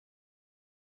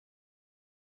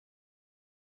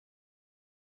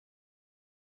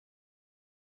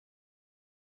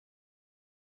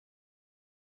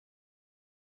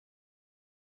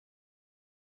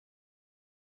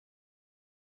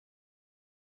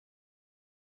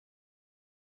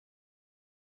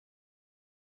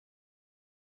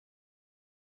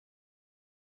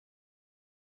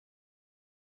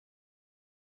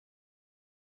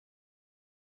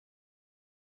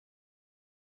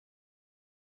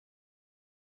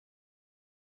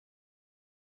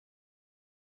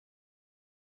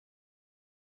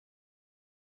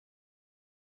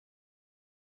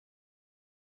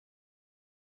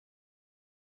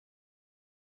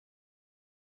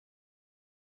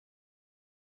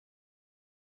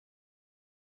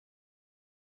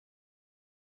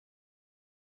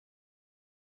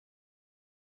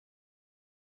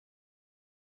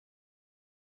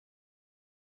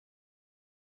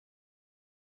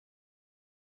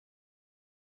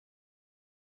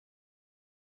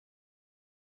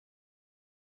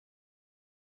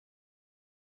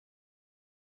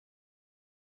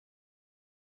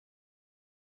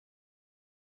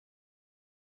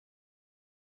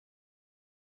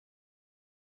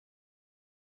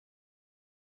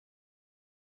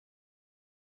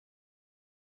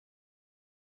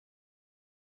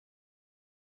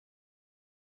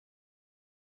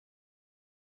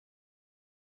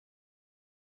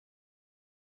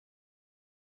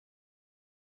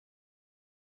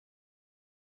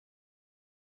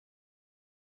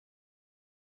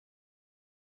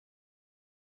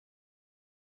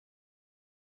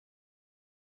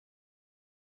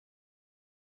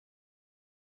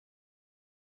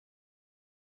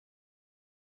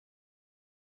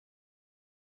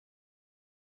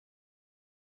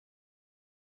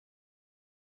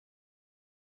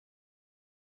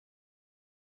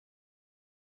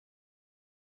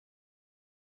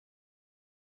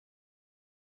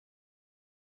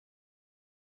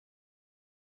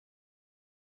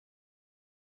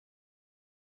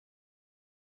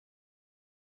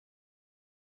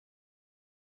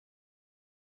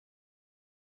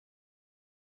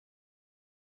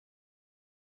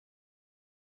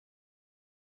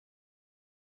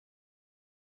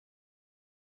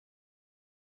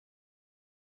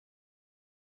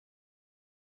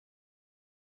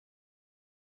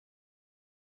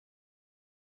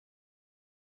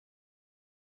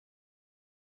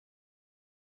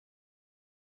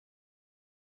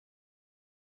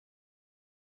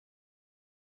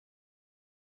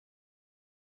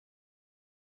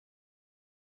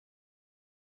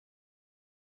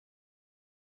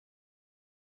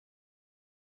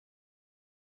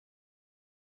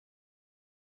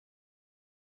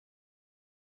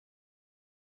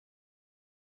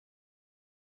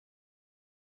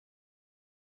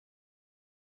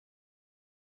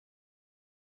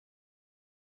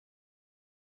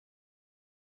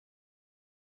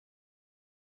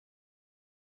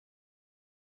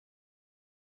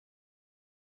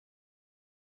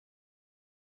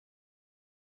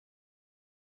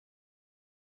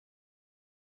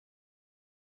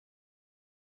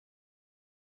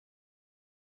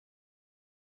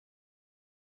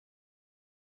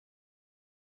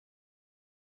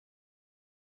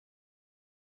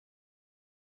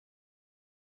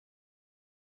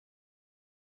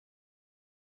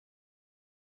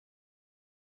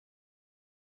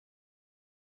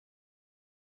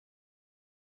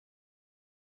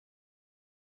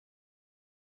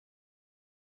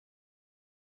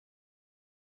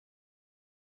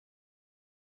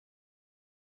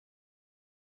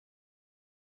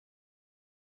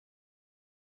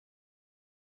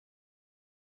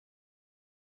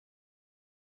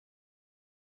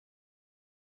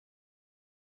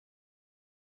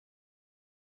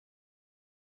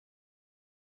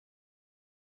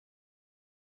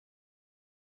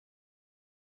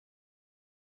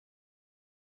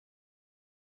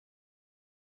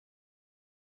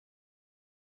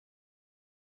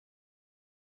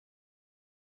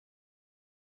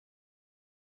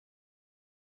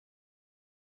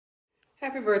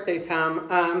Happy birthday,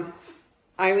 Tom.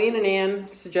 Eileen and Ann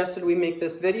suggested we make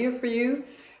this video for you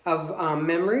of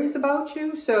memories about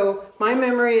you. So my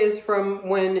memory is from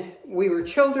when we were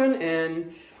children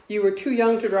and you were too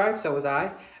young to drive, so was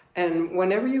I. And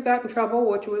whenever you got in trouble,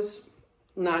 which was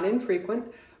not infrequent,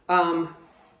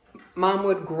 Mom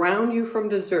would ground you from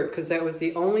dessert because that was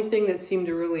the only thing that seemed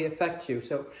to really affect you.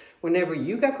 So whenever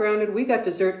you got grounded, we got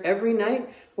dessert every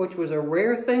night, which was a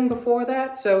rare thing before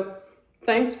that. So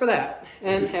thanks for that,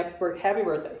 and happy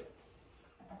birthday.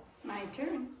 My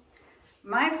turn.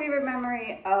 My favorite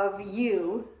memory of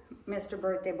you, Mr.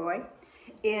 Birthday Boy,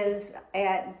 is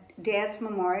at Dad's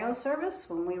memorial service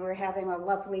when we were having a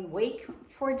lovely wake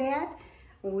for Dad.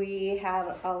 We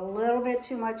had a little bit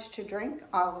too much to drink,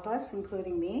 all of us,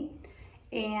 including me,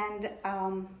 and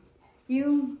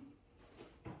you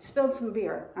spilled some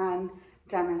beer on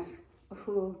Dennis,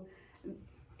 who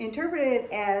interpreted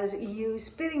it as you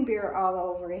spitting beer all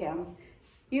over him.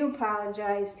 You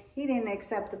apologized. He didn't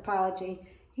accept the apology.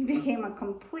 He became a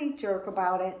complete jerk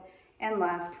about it and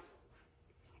left.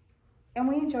 And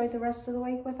we enjoyed the rest of the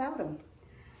week without him.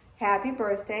 Happy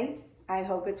birthday. I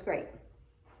hope it's great.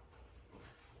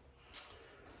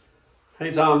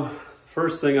 Hey, Tom.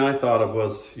 First thing I thought of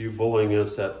was you bullying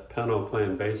us at Peno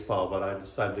playing baseball, but I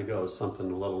decided to go with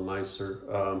something a little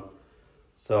nicer.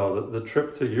 So the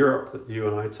trip to Europe that you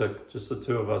and I took, just the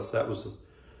two of us, that was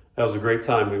a great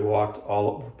time. We walked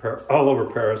all over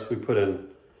Paris. We put in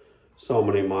so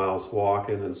many miles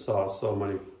walking and saw so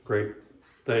many great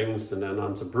things. And then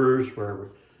on to Bruges, where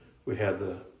we had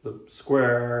the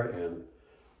square and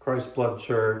Christ Blood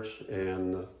Church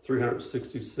and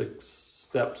 366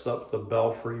 steps up the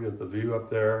Belfry with the view up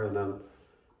there. And then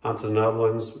on to the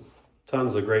Netherlands,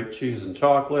 tons of great cheese and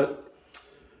chocolate.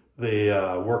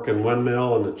 The working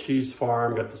windmill and the cheese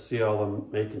farm, got to see all them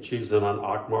making cheese in on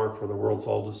Akmar for the world's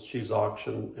oldest cheese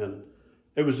auction. And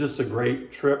it was just a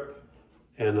great trip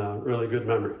and a really good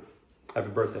memory. Happy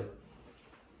birthday.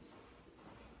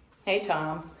 Hey,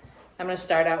 Tom. I'm going to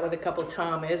start out with a couple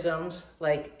Tom-isms,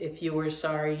 like if you were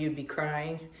sorry, you'd be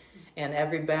crying, and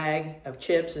every bag of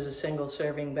chips is a single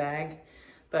serving bag.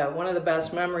 But one of the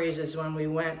best memories is when we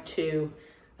went to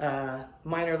a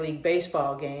minor league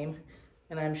baseball game.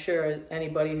 And I'm sure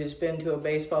anybody who's been to a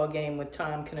baseball game with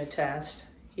Tom can attest.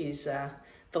 He's the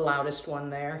loudest one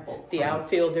there. The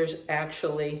outfielders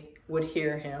actually would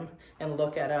hear him and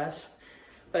look at us.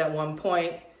 But at one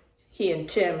point, he and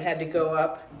Tim had to go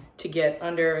up to get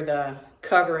under the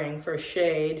covering for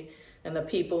shade, and the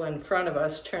people in front of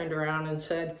us turned around and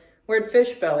said, "Where'd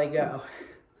Fishbelly go?"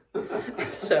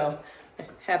 So,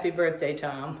 happy birthday,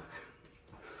 Tom.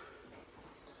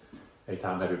 Hey,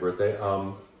 Tom, happy birthday.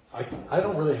 I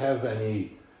don't really have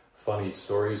any funny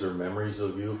stories or memories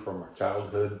of you from our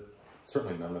childhood.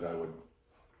 Certainly none that I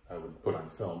would put on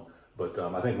film. But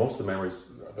I think most of the memories,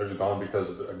 they're just gone because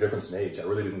of a difference in age. I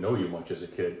really didn't know you much as a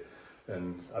kid,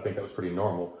 and I think that was pretty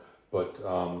normal. But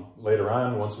later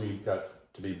on, once we got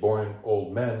to be boring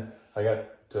old men, I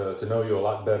got to know you a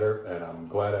lot better, and I'm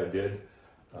glad I did.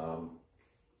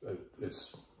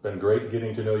 It's been great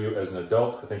getting to know you as an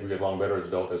adult. I think we get along better as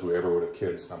adults as we ever would as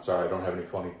kids. I'm sorry, I don't have any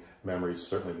funny memories,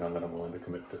 certainly none that I'm willing to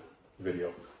commit to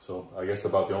video. So I guess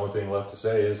about the only thing left to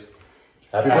say is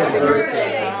happy birthday. Happy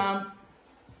birthday, Tom.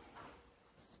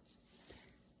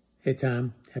 Hey,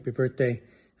 Tom, happy birthday.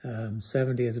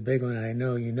 70 is a big one. I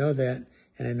know you know that,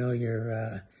 and I know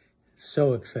you're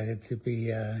so excited to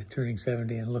be turning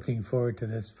 70 and looking forward to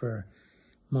this for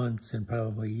months and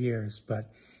probably years. But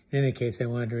in any case, I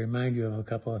wanted to remind you of a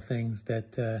couple of things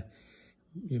that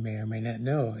you may or may not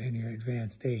know in your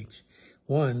advanced age.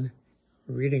 One,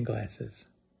 reading glasses.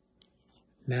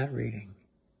 Not reading.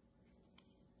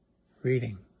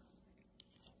 Reading.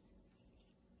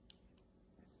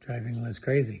 Driving Liz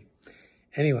crazy.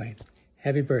 Anyway,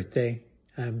 happy birthday.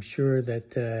 I'm sure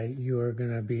that you are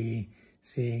going to be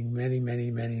seeing many,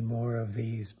 many, many more of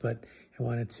these, but I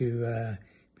wanted to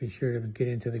be sure to get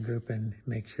into the group and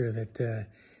make sure that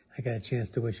I got a chance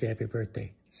to wish you happy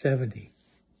birthday. 70.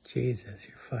 Jesus,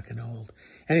 you're fucking old.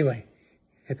 Anyway,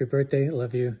 happy birthday.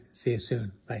 Love you. See you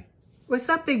soon. Bye. What's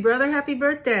up, big brother? Happy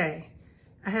birthday.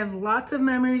 I have lots of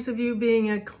memories of you being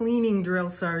a cleaning drill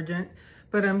sergeant,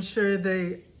 but I'm sure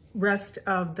the rest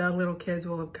of the little kids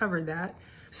will have covered that.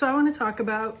 So I want to talk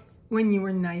about when you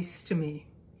were nice to me.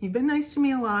 You've been nice to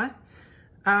me a lot.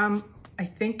 I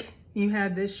think you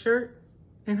had this shirt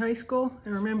in high school. I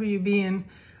remember you being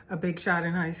a big shot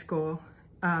in high school.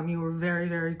 You were very,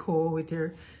 very cool with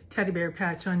your teddy bear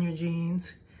patch on your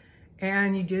jeans.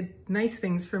 And you did nice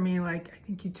things for me, like I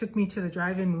think you took me to the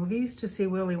drive-in movies to see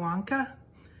Willy Wonka,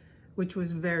 which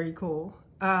was very cool.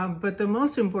 But the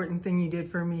most important thing you did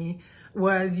for me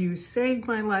was you saved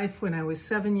my life when I was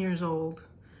 7 years old.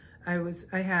 I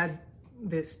had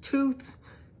this tooth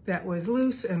that was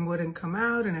loose and wouldn't come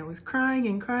out, and I was crying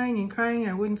and crying and crying.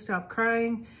 I wouldn't stop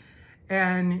crying.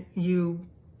 And you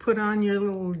put on your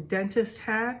little dentist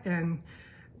hat and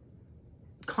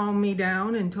calmed me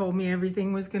down and told me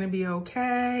everything was going to be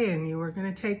okay and you were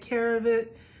going to take care of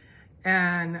it.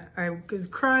 And I was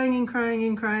crying and crying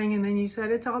and crying, and then you said,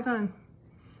 it's all done.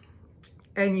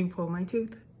 And you pulled my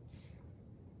tooth.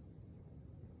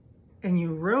 And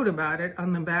you wrote about it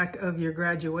on the back of your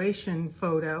graduation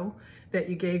photo that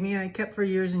you gave me. I kept for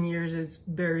years and years. It's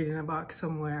buried in a box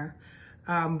somewhere.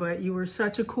 But you were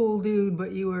such a cool dude,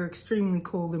 but you were extremely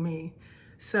cool to me.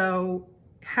 So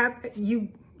you've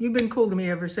been cool to me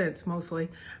ever since, mostly.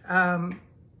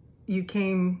 You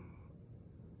came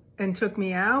and took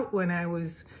me out when I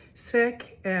was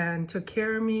sick and took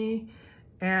care of me.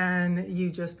 And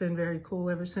you've just been very cool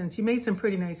ever since. You made some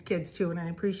pretty nice kids too, and I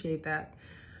appreciate that.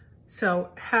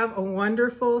 So have a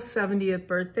wonderful 70th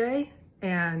birthday,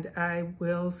 and I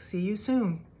will see you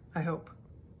soon, I hope.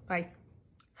 Bye.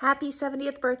 Happy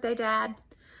 70th birthday, Dad.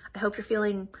 I hope you're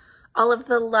feeling all of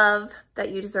the love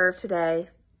that you deserve today.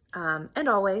 And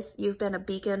always, you've been a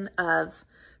beacon of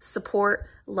support,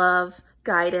 love,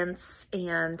 guidance,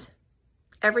 and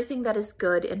everything that is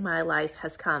good in my life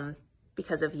has come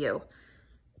because of you.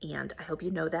 And I hope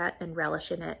you know that and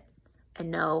relish in it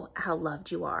and know how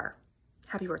loved you are.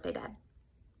 Happy birthday, Dad.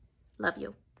 Love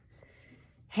you.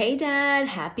 Hey, Dad,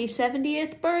 happy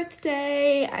 70th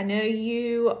birthday. I know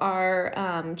you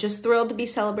are just thrilled to be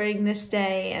celebrating this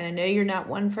day, and I know you're not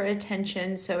one for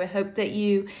attention, so I hope that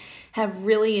you have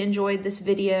really enjoyed this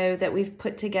video that we've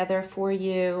put together for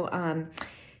you.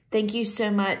 Thank you so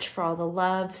much for all the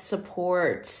love,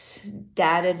 support,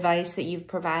 dad advice that you've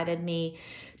provided me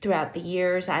throughout the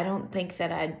years. I don't think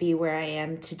that I'd be where I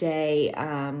am today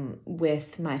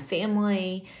with my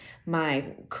family, my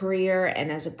career,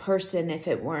 and as a person if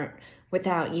it weren't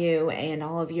without you and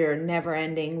all of your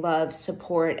never-ending love,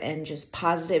 support, and just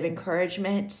positive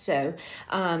encouragement. So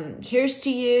here's to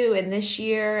you in this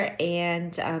year,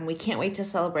 and we can't wait to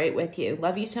celebrate with you.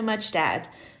 Love you so much, Dad.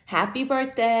 Happy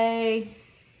birthday.